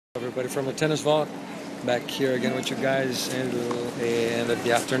Everybody from the tennis vault, back here again with you guys in the end of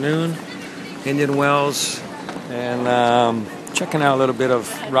the afternoon, Indian Wells, and checking out a little bit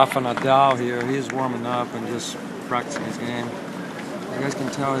of Rafa Nadal here. He's warming up and just practicing his game. You guys can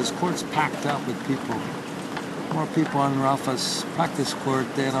tell his court's packed up with people. More people on Rafa's practice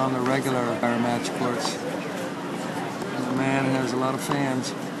court than on the regular match courts. The man has a lot of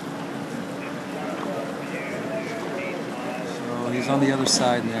fans. He's on the other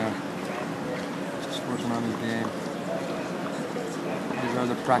side now, just working on his game. These are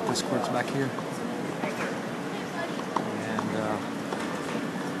the practice courts back here. And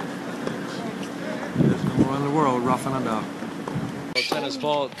there's number one in the world, Rafa Nadal. Tennis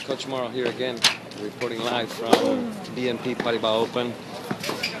Vault, Coach Mauro here again, reporting live from BNP Paribas Open,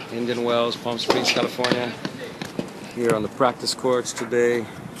 Indian Wells, Palm Springs, California. Here on the practice courts today,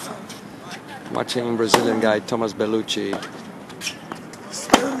 watching Brazilian guy Thomas Bellucci.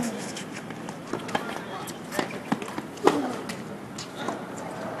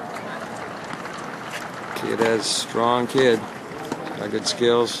 Kid is strong kid, got good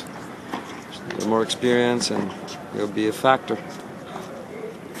skills, a little more experience, and he'll be a factor.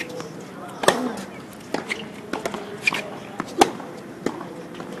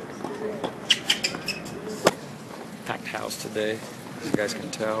 Packed house today, as you guys can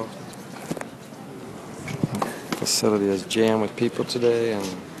tell. Facility is jammed with people today,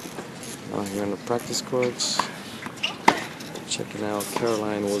 and out here in the practice courts, checking out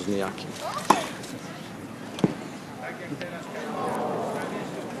Caroline Wozniacki.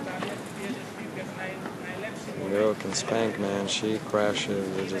 Girl can spank, man. She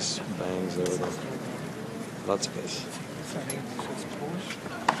crashes, it just bangs everything. Lots of pace.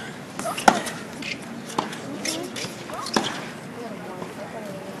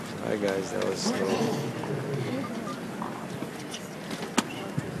 Alright guys, that was slow.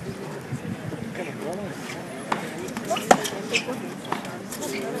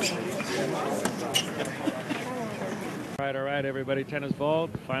 All right, everybody, Tennis Vault,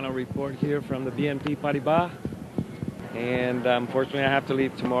 final report here from the BNP Paribas. And unfortunately, I have to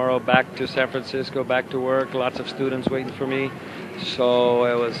leave tomorrow back to San Francisco, back to work. Lots of students waiting for me. So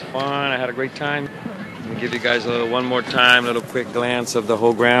it was fun. I had a great time. I'll give you guys one more time, a little quick glance of the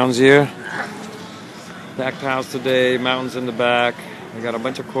whole grounds here. Packed house today, mountains in the back. We got a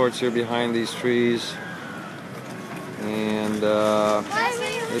bunch of courts here behind these trees. And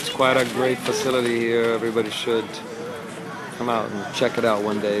it's quite a great facility here. Everybody should come out and check it out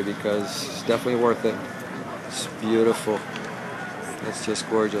one day because it's definitely worth it. It's beautiful. It's just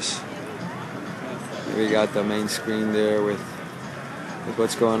gorgeous. We got the main screen there with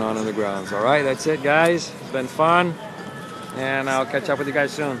what's going on in the grounds. All right, that's it, guys. It's been fun, and I'll catch up with you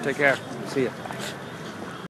guys soon. Take care. See ya.